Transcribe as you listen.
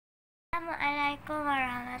Assalamualaikum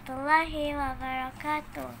warahmatullahi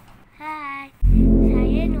wabarakatuh. Hai,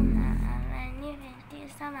 saya Nuha Amani binti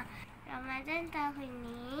Usama. Ramadhan tahun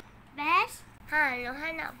ni best.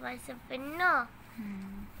 Nuha nak puasa penuh.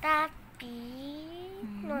 Tapi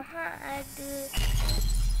Nuha ada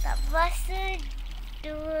tak puasa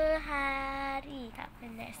 2 hari. Tak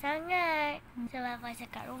penat sangat. Sebab puasa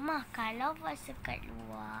kat rumah. Kalau puasa kat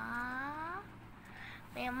luar,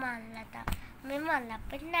 Memanglah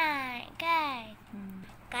penat kan.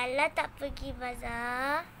 Kalau tak pergi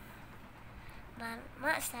bazar,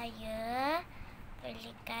 mak saya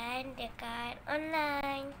belikan dekat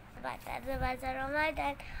online. Sebab tak ada bazar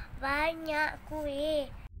Ramadan, banyak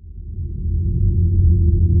kuih.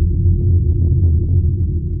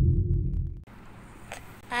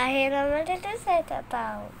 Akhir Ramadan tu saya tak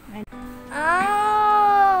tahu.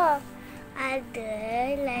 Ada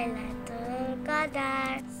lailatul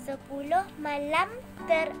qadar, 10 malam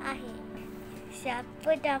terakhir.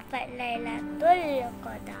 Siapa dapat lailatul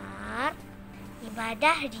qadar,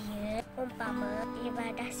 ibadah dia umpama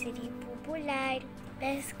ibadah 1000 bulan.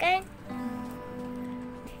 Best kan?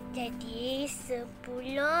 Jadi 10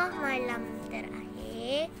 malam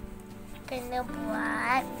terakhir kena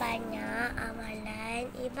buat banyak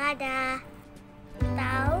amalan ibadah.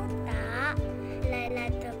 Tahu tak,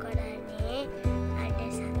 lailatul qadar ni ada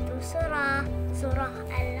satu surah, surah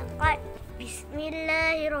Al-Qadr.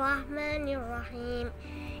 Bismillahirrahmanirrahim.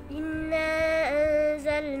 Inna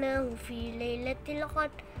anzalnahu fi lailatul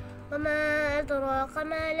qadr. Wa ma adraka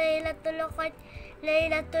ma lailatul qadr.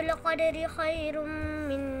 Lailatul qadri khairum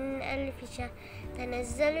min alfi syahr.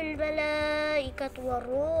 Tanazzalul malaikatu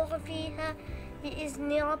war-ruhu fiha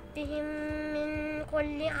biizni rabbihim min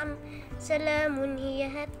kulli amr. Salamun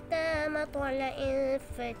hiya hatta matla'il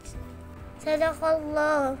fajr.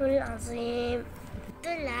 Sadaqallahul azim.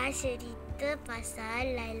 Itulah cerita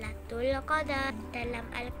pasal lailatul qadar dalam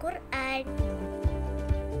Al-Quran.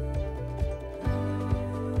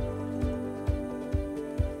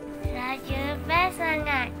 Raja best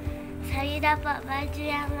sangat. Saya dapat baju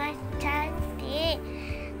yang cantik.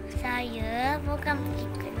 Saya bukan pergi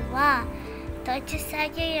keluar. Tok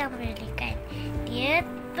saja yang belikan. Dia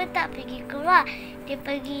pun tak pergi keluar. Dia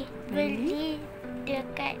pergi beli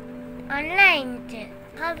dekat online je.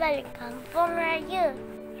 Balik kampung raya.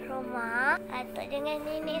 Rumah atuk dengan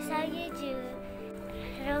nenek saya je.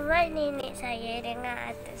 Rumah nenek saya dengan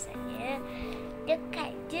atuk saya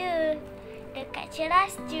dekat je. Dekat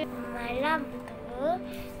ceras je. Malam tu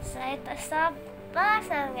saya tak sabar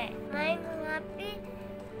sangat main mengapi.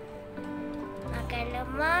 Makan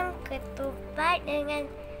lemang, ketupat dengan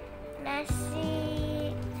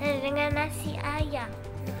nasi ayam.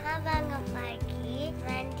 Nuha bangun pagi,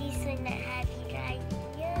 mandi sunat hari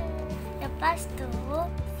raya. Lepas tu,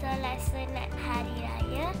 solat sunat hari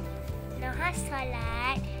raya. Nuha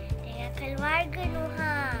solat dengan keluarga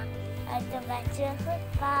Nuha. Ada baca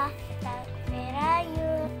khutbah, takbir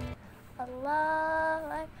raya.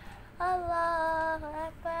 Allahu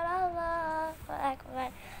Akbar, Allahu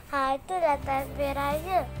Akbar. Itulah takbir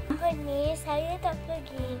raya. Tahun ni saya tak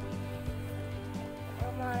pergi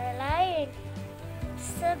rumah orang lain.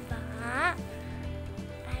 Sebab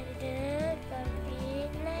ada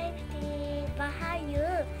COVID-19.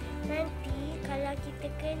 Bahaya. Nanti kalau kita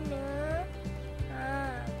kena,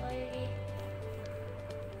 boleh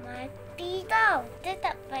mati tau.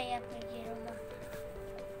 Kita tak payah pergi rumah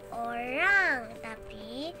orang.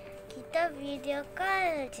 Tapi kita video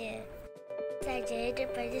call je. Saja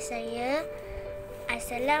daripada saya.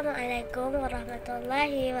 Assalamualaikum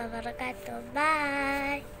warahmatullahi wabarakatuh.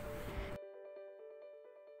 Bye.